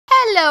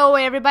Hello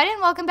everybody and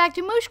welcome back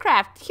to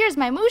Mooshcraft. Here's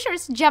my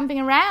mooshers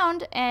jumping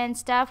around and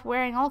stuff,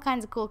 wearing all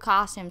kinds of cool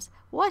costumes.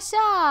 What's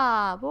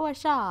up?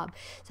 What's up?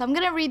 So I'm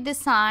gonna read this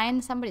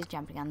sign. Somebody's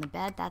jumping on the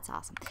bed. That's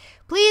awesome.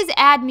 Please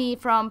add me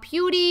from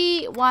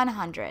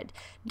PewDie100.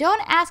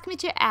 Don't ask me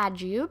to add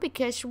you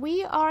because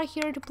we are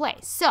here to play.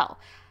 So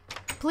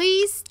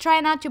please try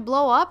not to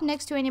blow up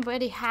next to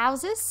anybody's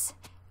houses.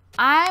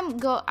 I'm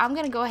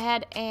gonna go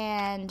ahead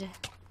and...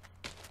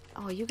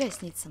 Oh, you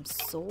guys need some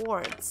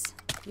swords.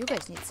 You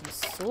guys need some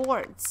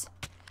swords.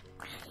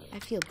 I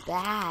feel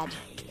bad.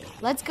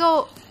 Let's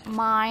go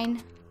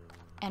mine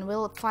and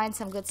we'll find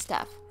some good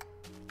stuff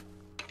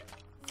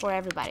for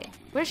everybody.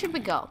 Where should we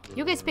go?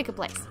 You guys pick a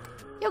place.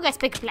 You guys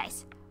pick a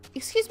place.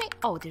 Excuse me?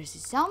 Oh, there's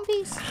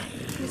zombies.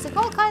 There's like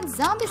all kinds of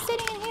zombies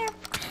sitting in here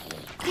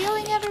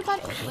killing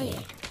everybody. Wait.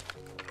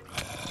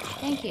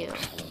 Thank you.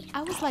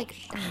 I was like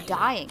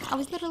dying. I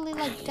was literally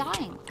like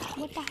dying.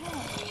 What the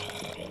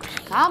hell?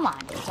 Come on,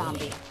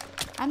 zombie.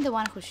 I'm the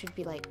one who should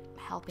be like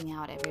helping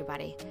out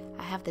everybody.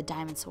 I have the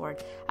diamond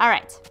sword.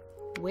 Alright.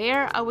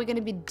 Where are we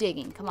gonna be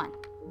digging? Come on.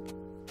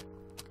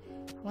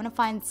 I wanna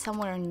find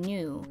somewhere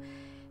new.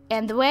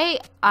 And the way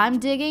I'm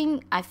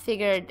digging, I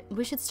figured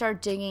we should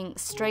start digging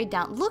straight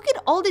down. Look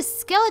at all these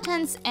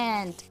skeletons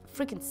and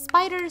freaking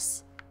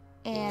spiders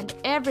and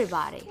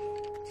everybody.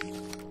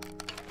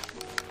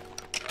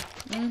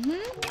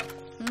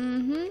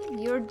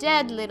 You're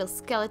dead, little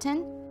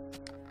skeleton.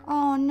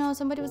 Oh no,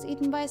 somebody was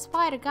eaten by a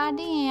spider.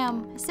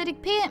 Goddamn.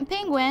 Acidic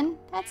penguin.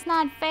 That's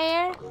not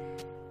fair.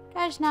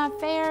 That's not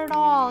fair at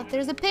all.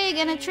 There's a pig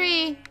in a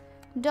tree.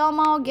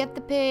 Domo, get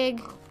the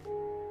pig.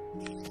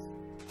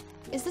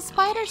 Is the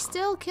spider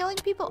still killing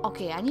people?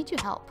 Okay, I need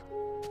your help.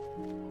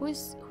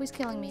 Who's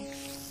killing me?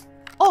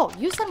 Oh,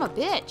 you son of a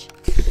bitch.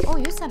 Oh,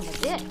 you son of a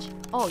bitch.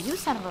 Oh, you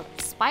son of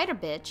a spider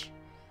bitch.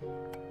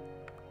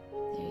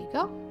 There you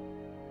go.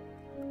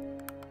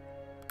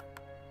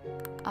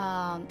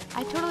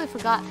 I totally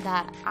forgot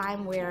that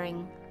I'm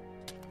wearing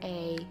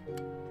a...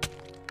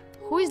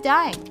 Who is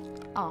dying?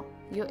 Oh,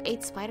 you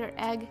ate spider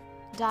egg?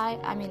 Die?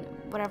 I mean,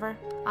 whatever.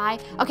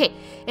 Okay,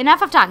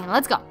 enough of talking.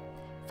 Let's go.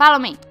 Follow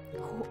me.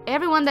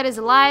 Everyone that is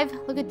alive,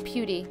 look at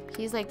Pewdie.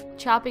 He's like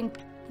chopping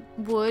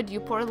wood, you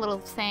poor little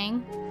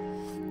thing.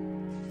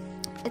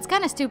 It's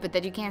kind of stupid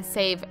that you can't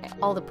save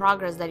all the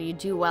progress that you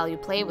do while you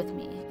play with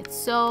me. It's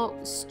so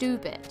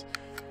stupid.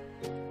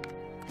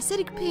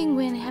 Acidic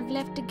penguin have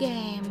left the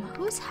game.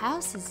 Whose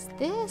house is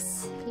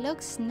this?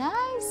 Looks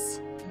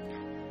nice.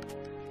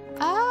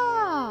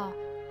 Oh,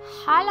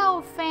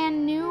 hello,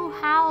 fan new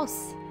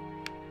house.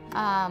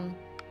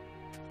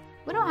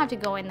 We don't have to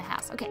go in the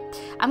house. Okay,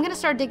 I'm gonna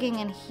start digging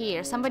in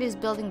here. Somebody's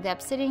building the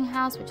obsidian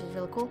house, which is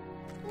really cool.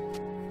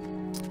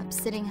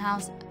 Obsidian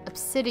house,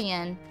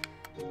 obsidian.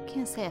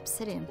 Can't say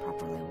obsidian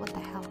properly. What the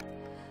hell?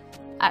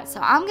 Alright, so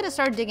I'm gonna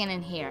start digging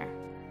in here.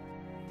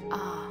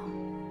 Oh.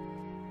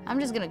 I'm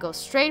just gonna go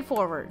straight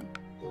forward.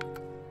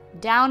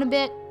 Down a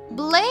bit.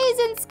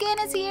 Blazing Skin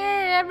is here,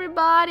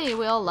 everybody.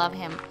 We all love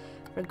him,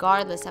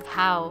 regardless of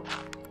how,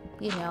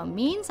 you know,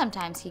 mean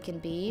sometimes he can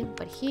be.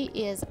 But he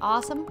is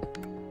awesome.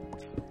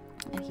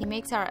 And he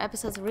makes our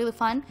episodes really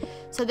fun.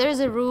 So there's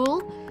a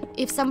rule.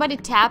 If somebody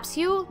taps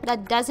you,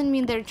 that doesn't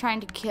mean they're trying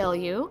to kill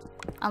you.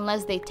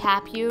 Unless they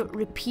tap you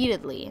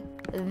repeatedly.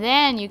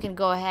 Then you can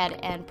go ahead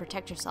and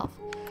protect yourself.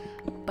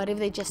 But if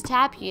they just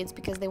tap you, it's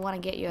because they want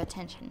to get your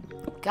attention.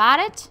 Got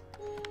it?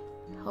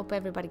 Hope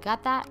everybody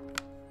got that.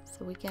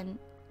 So we can,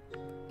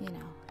 you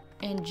know,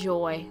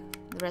 enjoy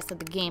the rest of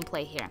the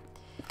gameplay here.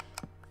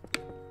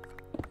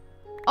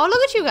 Oh,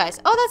 look at you guys.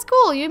 Oh, that's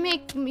cool. You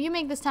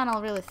make this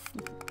tunnel really,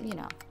 you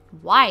know,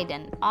 wide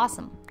and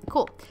awesome.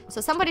 Cool.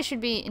 So somebody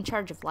should be in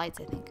charge of lights,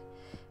 I think.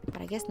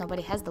 But I guess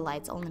nobody has the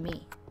lights, only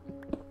me.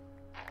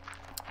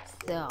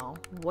 So,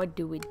 what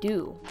do we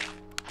do?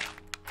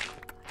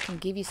 I can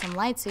give you some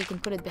lights so you can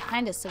put it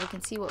behind us so we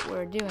can see what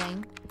we're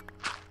doing.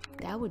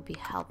 That would be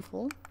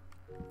helpful.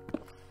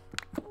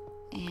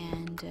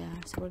 And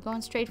so we're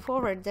going straight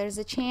forward. There's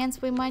a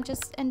chance we might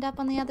just end up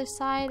on the other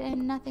side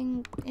and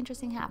nothing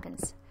interesting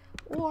happens.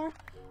 Or,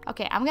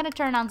 okay, I'm gonna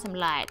turn on some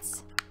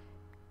lights.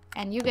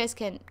 And you guys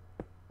can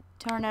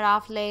turn it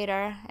off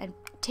later and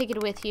take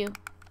it with you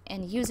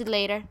and use it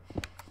later.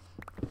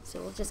 So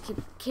we'll just keep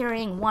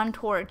carrying one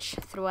torch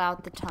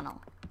throughout the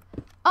tunnel.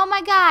 Oh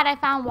my god, I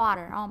found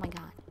water. Oh my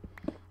god.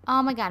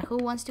 Oh my god, who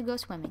wants to go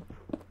swimming?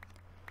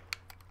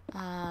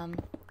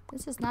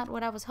 This is not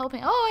what I was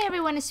hoping. Oh,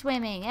 everyone is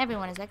swimming.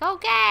 Everyone is like,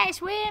 okay,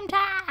 swim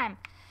time.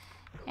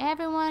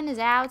 Everyone is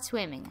out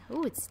swimming.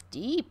 Oh, it's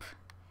deep.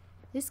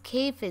 This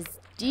cave is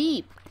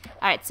deep.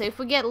 Alright, so if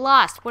we get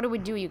lost, what do we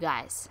do, you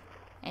guys?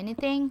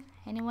 Anything?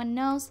 Anyone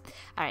knows?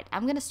 Alright,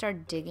 I'm gonna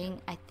start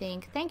digging, I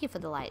think. Thank you for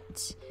the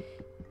light.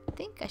 I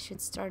think I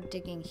should start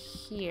digging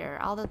here.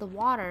 Although the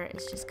water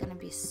is just gonna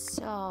be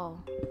so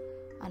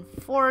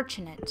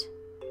unfortunate.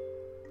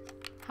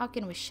 How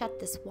can we shut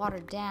this water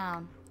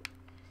down?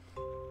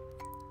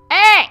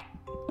 Hey!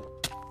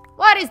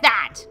 What is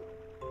that?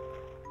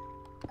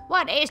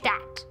 What is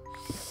that?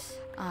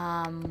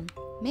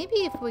 Maybe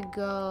if we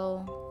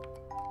go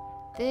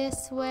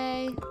this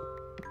way.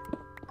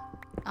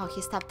 Oh,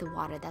 he stopped the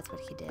water. That's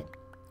what he did.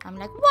 I'm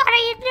like, what are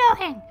you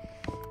doing?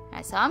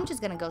 Alright, so I'm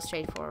just gonna go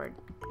straight forward.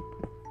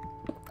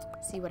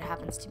 See what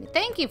happens to me.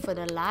 Thank you for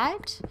the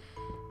light.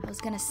 I was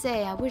gonna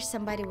say, I wish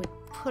somebody would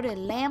put a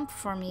lamp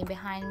for me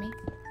behind me.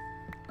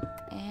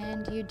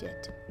 And you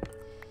did.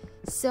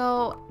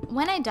 So,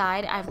 when I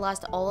died, I've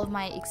lost all of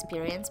my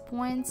experience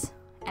points.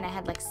 And I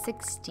had like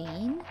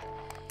 16.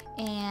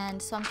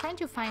 And so I'm trying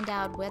to find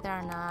out whether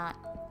or not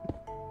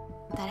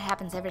that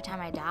happens every time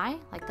I die.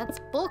 Like, that's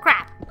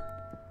bullcrap.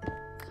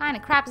 What kind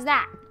of crap is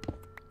that?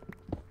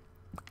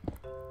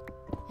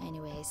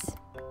 Anyways.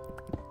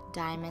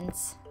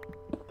 Diamonds.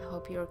 I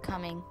hope you're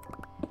coming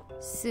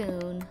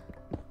soon.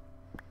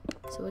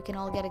 So we can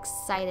all get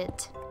excited.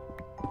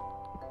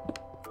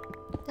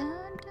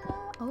 Dun, dun.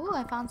 Oh,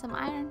 I found some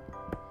iron.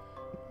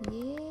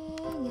 Yeah.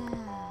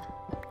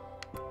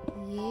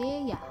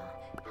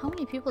 How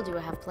many people do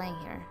I have playing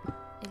here?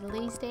 At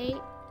least 8.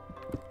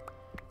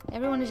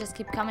 Everyone just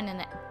keep coming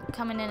in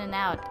and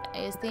out.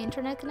 Is the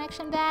internet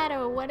connection bad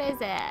or what is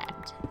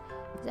it?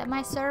 Is that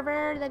my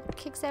server that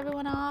kicks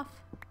everyone off?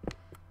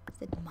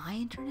 Is it my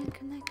internet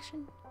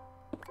connection?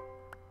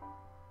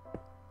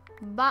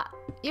 But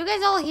you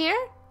guys all here?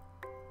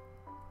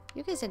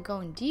 You guys are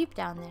going deep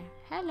down there.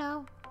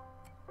 Hello.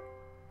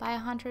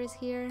 Biohunter is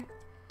here.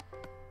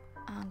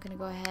 I'm gonna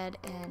go ahead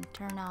and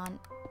turn on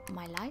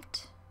my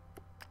light.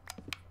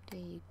 There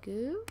you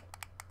go.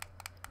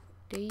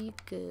 There you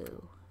go.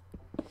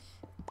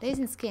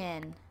 Blazing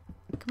skin.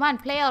 Come on,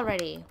 play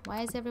already.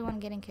 Why is everyone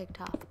getting kicked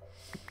off?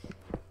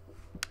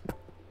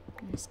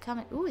 It's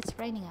coming. Ooh, it's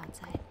raining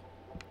outside.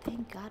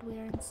 Thank God we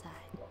are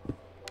inside.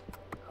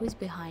 Who's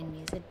behind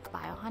me? Is it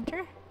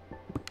Biohunter?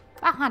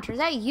 Biohunter, is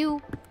that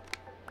you?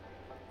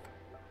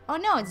 Oh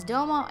no, it's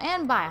Domo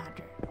and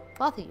Biohunter.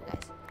 Both of you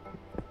guys.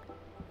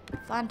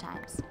 Fun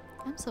times.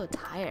 I'm so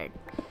tired.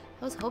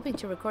 I was hoping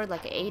to record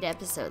like 8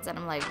 episodes and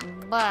I'm like,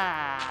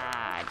 bah,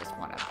 I just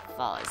want to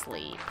fall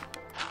asleep.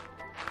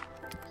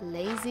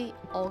 Lazy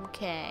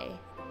OlgaKay.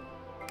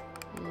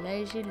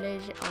 Lazy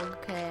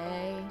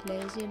OlgaKay.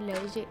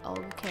 Lazy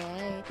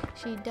OlgaKay.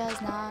 She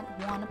does not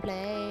want to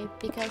play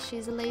because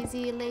she's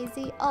lazy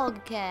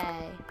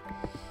OlgaKay.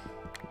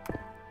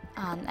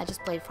 I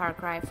just played Far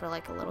Cry for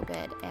like a little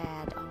bit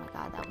and oh my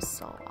god, that was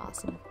so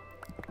awesome.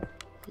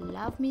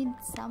 Love me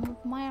some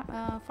of my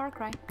Far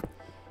Cry.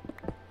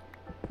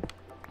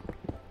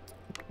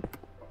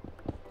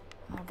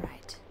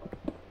 Alright.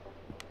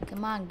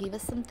 Come on, give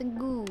us something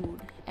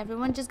good.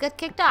 Everyone just got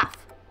kicked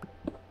off.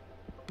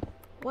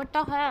 What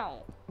the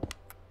hell?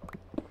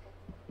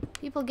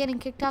 People getting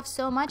kicked off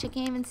so much I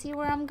can't even see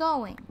where I'm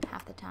going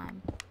half the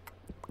time.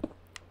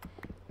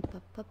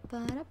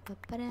 Alright,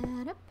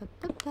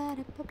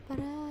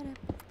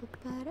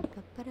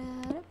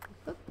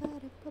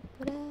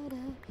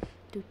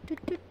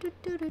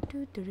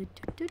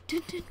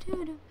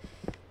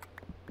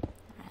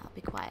 I'll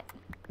be quiet.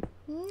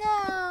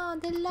 No,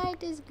 the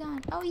light is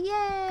gone. Oh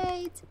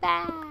yay, it's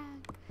back.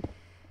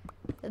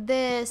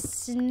 The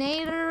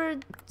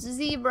Snader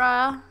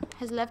Zebra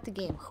has left the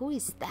game. Who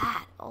is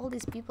that? All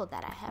these people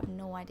that I have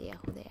no idea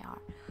who they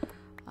are.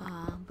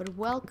 But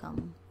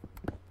welcome.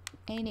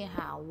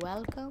 Anyhow,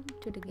 welcome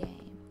to the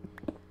game.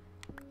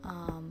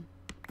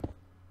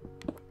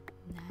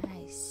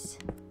 Nice.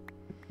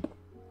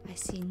 I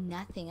see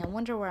nothing. I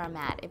wonder where I'm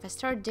at. If I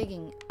start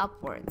digging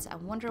upwards, I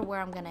wonder where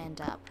I'm gonna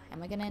end up.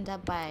 Am I gonna end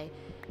up by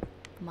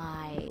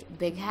my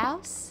big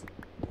house?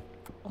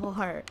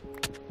 Or...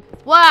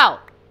 Wow!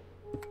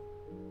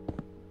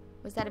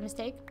 Was that a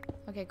mistake?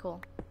 Okay,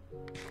 cool.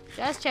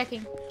 Just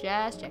checking.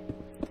 Just checking.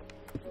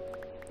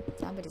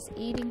 Somebody's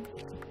eating.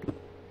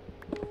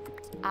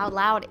 Out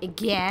loud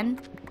again.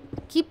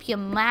 Keep your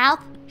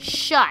mouth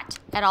shut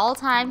at all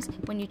times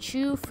when you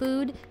chew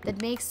food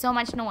that makes so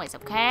much noise,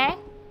 okay?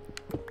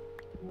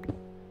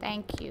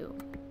 Thank you.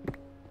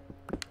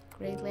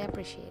 Greatly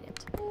appreciate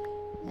it.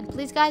 And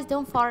please, guys,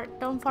 don't fart.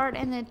 Don't fart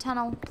in the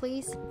tunnel,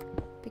 please.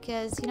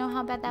 Because you know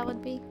how bad that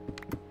would be?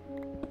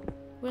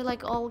 We're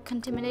like all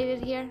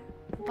contaminated here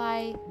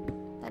by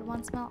that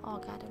one smell. Oh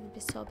god, it would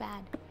be so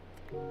bad.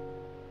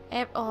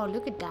 Oh,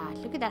 look at that.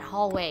 Look at that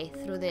hallway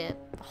through the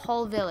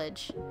whole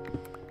village.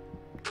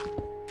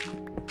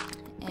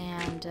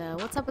 And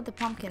what's up with the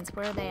pumpkins?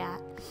 Where are they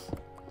at?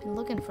 Been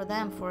looking for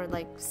them for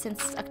like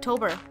since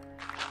October.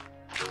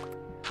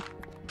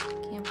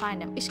 Can't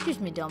find them. Excuse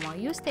me, Domo.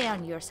 You stay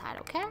on your side,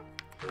 okay?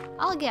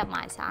 I'll get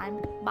my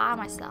time by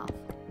myself.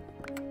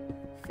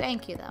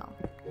 Thank you, though.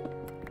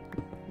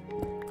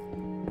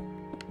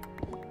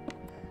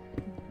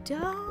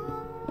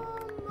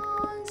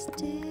 Domo's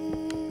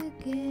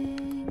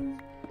digging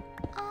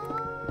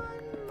on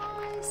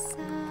my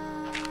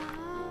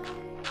side,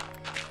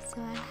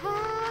 so I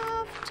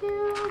have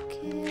to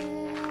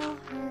kill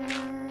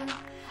her.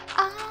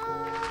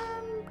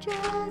 I'm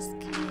just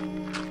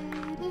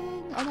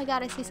kidding. Oh my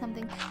god, I see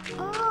something.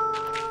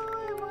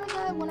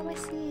 Oh, what am I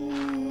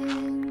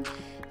seeing?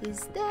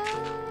 Is that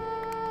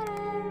a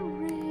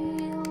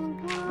real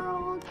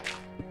world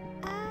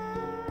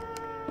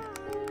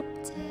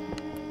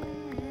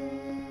outtake?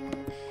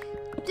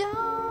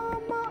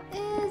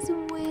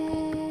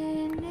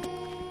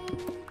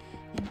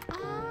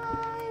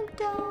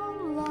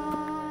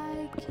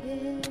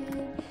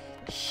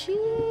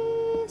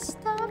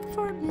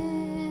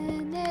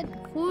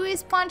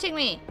 punching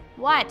me?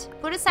 What?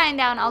 Put a sign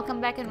down. I'll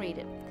come back and read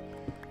it.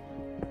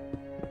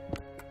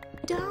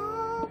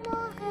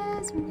 Dama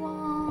has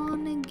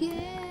won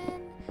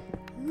again.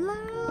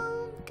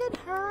 Look at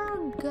her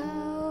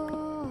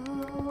go.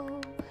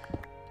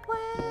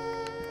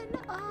 When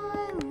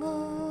I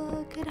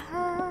look at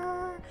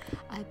her,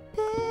 I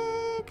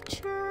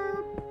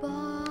picture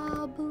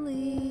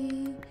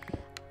bubbly.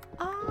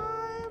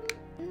 I'm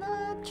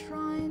not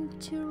trying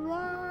to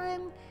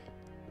rhyme.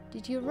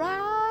 Did you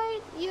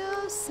write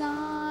your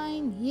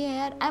sign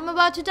yet? I'm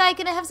about to die.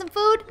 Can I have some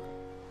food?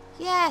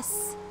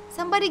 Yes.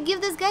 Somebody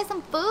give this guy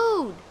some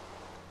food.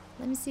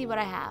 Let me see what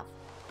I have.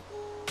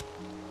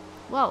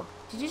 Whoa.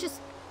 Did you just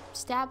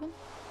stab him?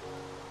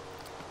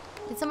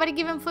 Did somebody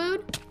give him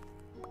food?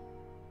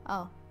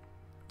 Oh.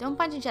 Don't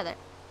punch each other.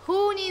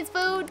 Who needs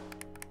food?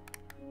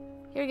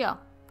 Here we go.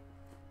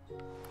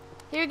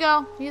 Here we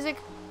go. Music.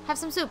 Have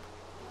some soup.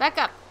 Back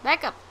up.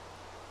 Back up.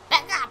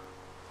 Back up.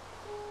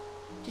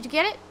 Did you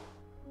get it?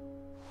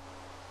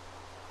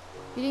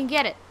 You didn't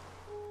get it.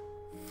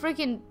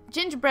 Freaking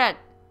gingerbread.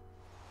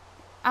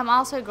 I'm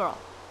also a girl.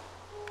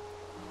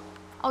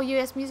 Oh,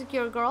 US Music,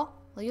 you're a girl?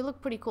 Well, you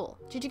look pretty cool.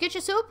 Did you get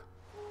your soup?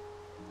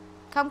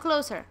 Come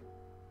closer.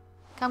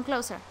 Come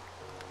closer.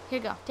 Here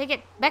you go. Take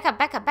it. Back up,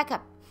 back up, back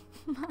up.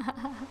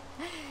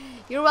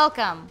 You're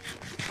welcome.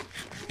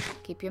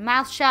 Keep your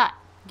mouth shut.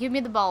 Give me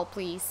the ball,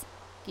 please.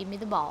 Give me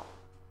the ball.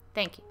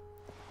 Thank you.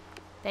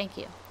 Thank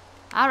you.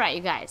 Alright,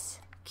 you guys.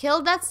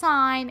 Kill that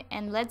sign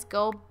and let's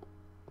go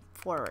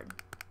forward.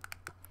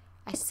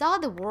 I saw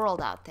the world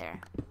out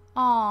there.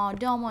 Aw,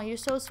 Domo, you're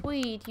so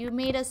sweet. You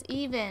made us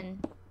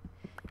even.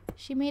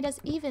 She made us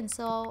even,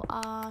 so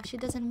she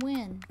doesn't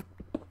win.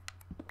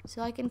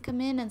 So I can come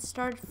in and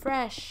start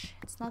fresh.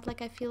 It's not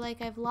like I feel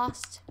like I've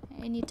lost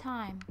any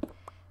time.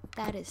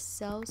 That is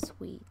so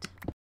sweet.